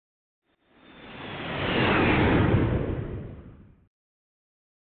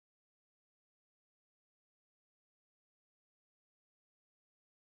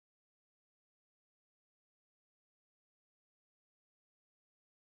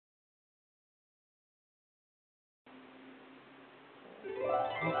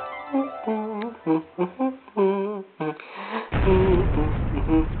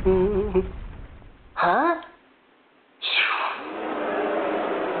Huh?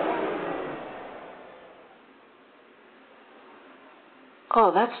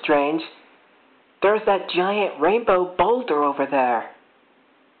 Oh, that's strange. There's that giant rainbow boulder over there.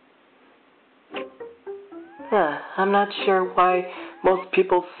 I'm not sure why most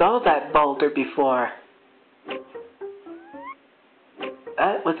people saw that boulder before.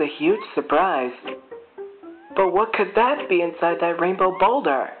 That was a huge surprise. But what could that be inside that rainbow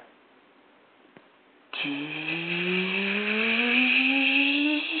boulder?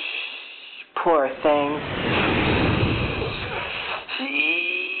 Poor things.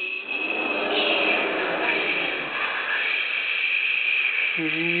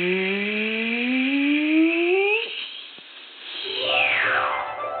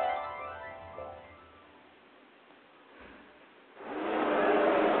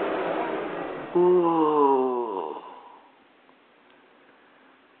 Ooh.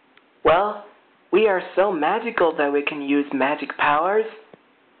 Well, we are so magical that we can use magic powers.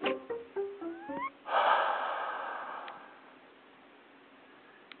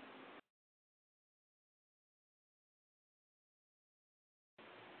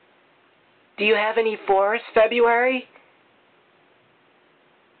 Do you have any for us, February?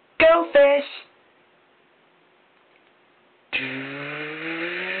 Go, fish!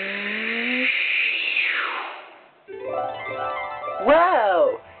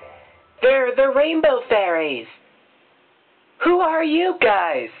 Whoa! They're the Rainbow Fairies! Who are you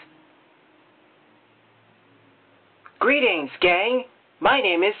guys? Greetings, gang! My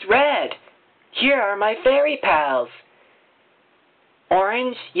name is Red. Here are my fairy pals.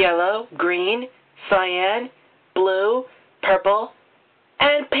 Orange, yellow, green, cyan, blue, purple,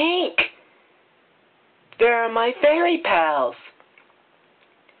 and pink. They're my fairy pals.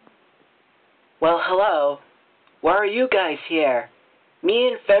 Well, hello. Why are you guys here? Me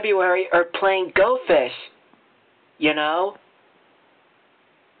and February are playing Go Fish. You know?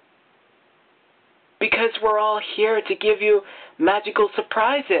 Because we're all here to give you magical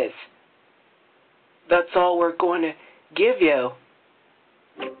surprises. That's all we're going to give you.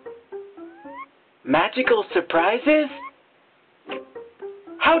 Magical surprises?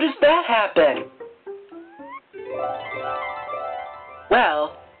 How does that happen?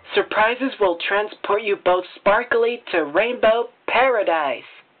 Well, surprises will transport you both sparkly to Rainbow Paradise.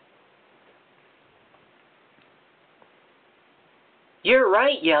 You're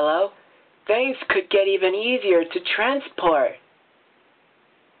right, Yellow. Things could get even easier to transport.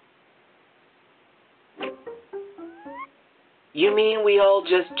 You mean we all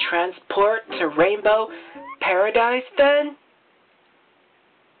just transport to Rainbow Paradise then?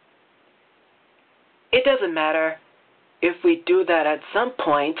 It doesn't matter if we do that at some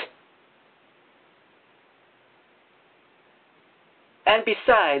point. And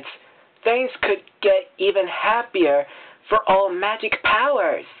besides, things could get even happier for all magic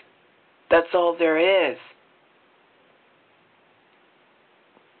powers. That's all there is.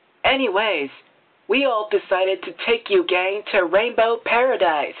 Anyways, we all decided to take you, gang, to Rainbow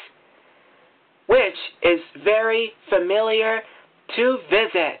Paradise, which is very familiar to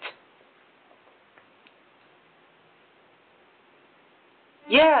visit.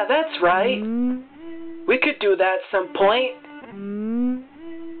 Yeah, that's right. We could do that some point.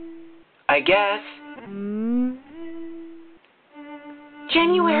 I guess.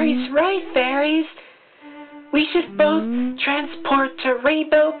 January's right, fairies. We should both transport to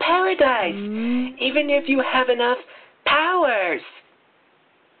Rainbow Paradise, even if you have enough powers.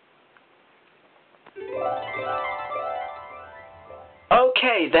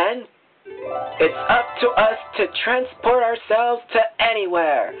 Okay, then. It's up to us to transport ourselves to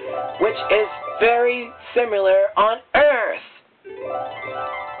anywhere, which is very similar on Earth.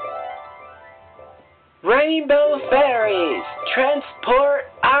 Rainbow Fairies, transport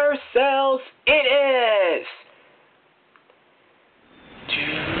ourselves it is.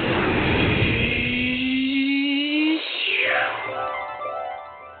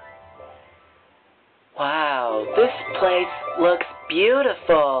 Wow, this place looks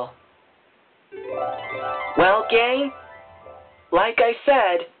beautiful. Well, gang, like I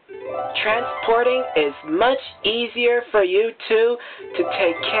said, transporting is much easier for you two to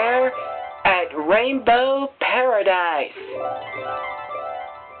take care at Rainbow Paradise.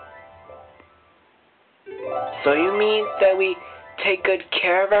 So you mean that we take good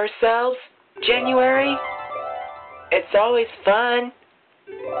care of ourselves, January? It's always fun.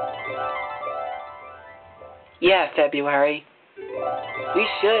 Yeah, February. We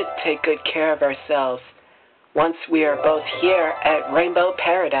should take good care of ourselves once we are both here at Rainbow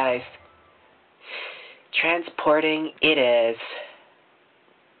Paradise. Transporting it is.